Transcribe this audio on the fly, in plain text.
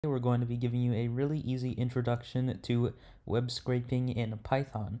We're going to be giving you a really easy introduction to web scraping in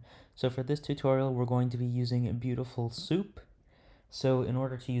Python. So for this tutorial, we're going to be using BeautifulSoup. So in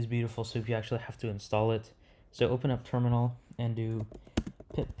order to use BeautifulSoup, you actually have to install it. So open up terminal and do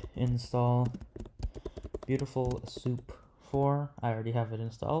pip install BeautifulSoup 4. I already have it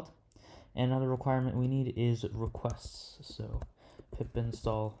installed. And another requirement we need is requests. So pip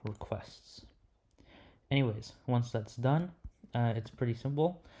install requests. Anyways, once that's done, it's pretty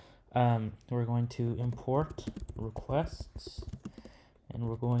simple. We're going to import requests, and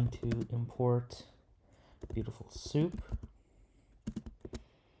we're going to import BeautifulSoup.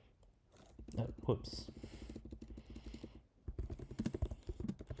 Whoops.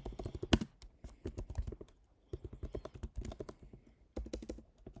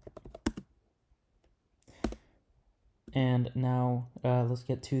 And now let's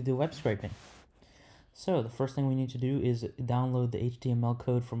get to the web scraping. So the first thing we need to do is download the HTML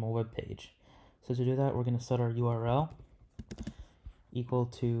code from a web page. So to do that, we're going to set our URL equal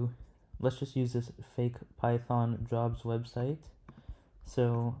to, let's just use this fake Python jobs website.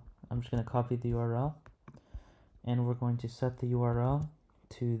 So I'm just going to copy the URL, and we're going to set the URL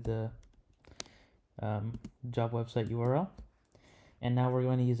to the job website URL. And now we're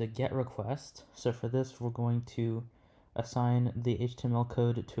going to use a GET request. So for this, we're going to assign the HTML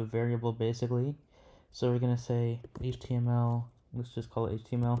code to a variable basically. So we're going to say HTML, let's just call it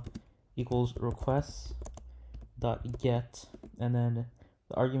HTML, equals requests.get, and then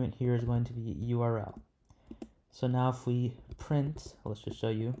the argument here is going to be URL. So now if we print, let's just show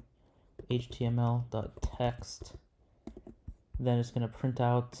you, html.text, then it's going to print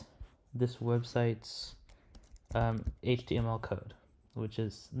out this website's HTML code, which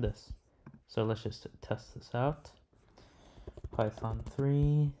is this. So let's just test this out. Python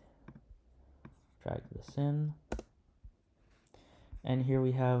 3. Drag this in, and here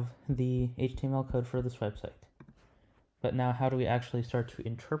we have the HTML code for this website. But now how do we actually start to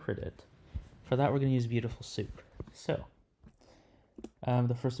interpret it? For that, we're going to use BeautifulSoup. So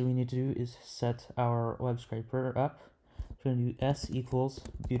the first thing we need to do is set our web scraper up. We're going to do s equals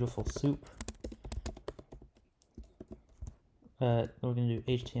BeautifulSoup. We're going to do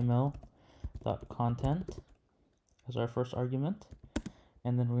html.content as our first argument,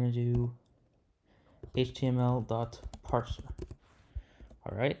 and then we're going to do html.parser.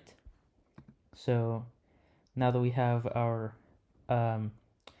 All right. So now that we have our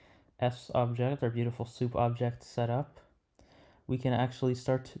s object, our BeautifulSoup object set up, we can actually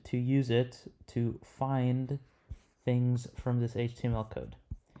start to use it to find things from this HTML code.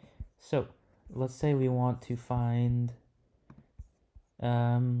 So let's say we want to find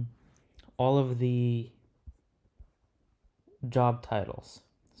all of the job titles.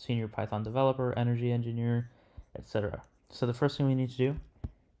 Senior Python developer, energy engineer, etc. So the first thing we need to do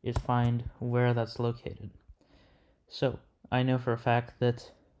is find where that's located. So I know for a fact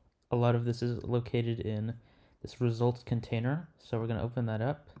that a lot of this is located in this results container. So we're going to open that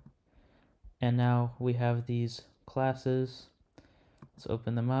up. And now we have these classes. Let's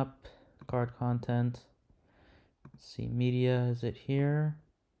open them up. Card content. Let's see, media, is it here?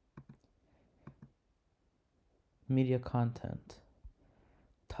 Media content.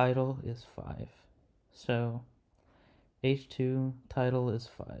 Title is 5. So H2 title is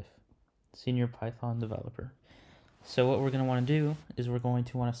 5. Senior Python developer. So what we're going to want to do is we're going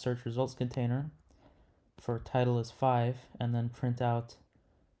to want to search results container for title is 5 and then print out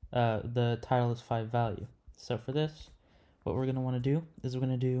the title is 5 value. So for this, what we're going to want to do is we're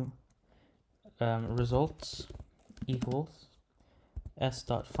going to do results equals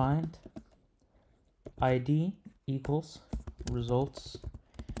s.find id equals results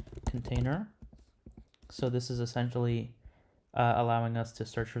container. So this is essentially allowing us to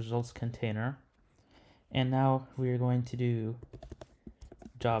search results container. And now we are going to do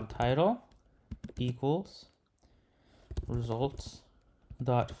job title equals results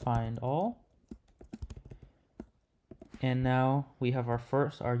dot find all. And now we have our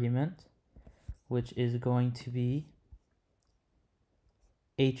first argument, which is going to be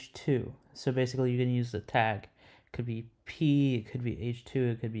h2. So basically you can use the tag. It could be p, it could be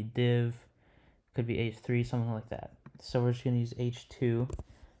h2, it could be div, it could be h3, something like that. So we're just going to use h2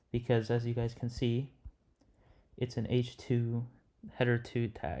 because, as you guys can see, it's an h2 header 2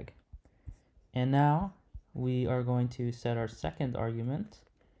 tag. And now we are going to set our second argument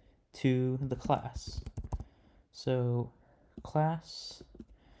to the class. So class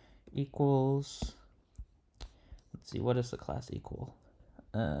equals, let's see, what does the class equal?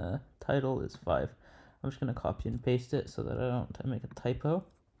 Title is 5. I'm just going to copy and paste it so that I don't make a typo.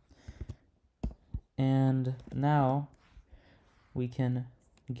 And now we can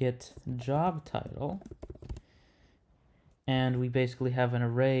get job title, and we basically have an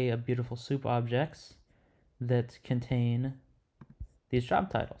array of Beautiful Soup objects that contain these job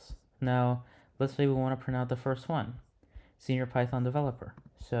titles. Now, let's say we want to print out the first one, Senior Python Developer.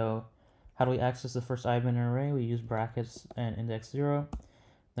 So how do we access the first item in an array? We use brackets and index 0.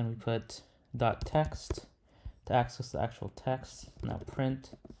 Then we put .text to access the actual text. Now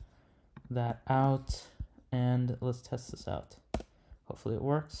print that out, and let's test this out. Hopefully it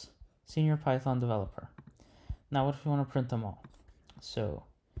works. Senior Python Developer. Now what if we want to print them all? So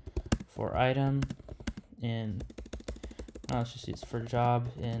for item in, let's just use for job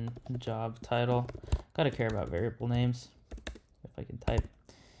in job title. Gotta care about variable names. If I can type.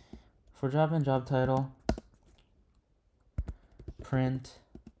 For job in job title, print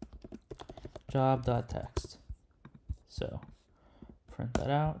job.text. So print that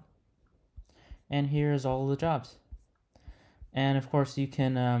out. And here's all the jobs. And of course you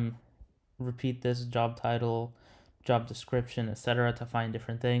can repeat this job title, job description, etc. to find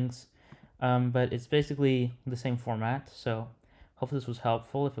different things. But it's basically the same format. So hopefully this was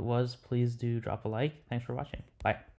helpful. If it was, please do drop a like. Thanks for watching. Bye.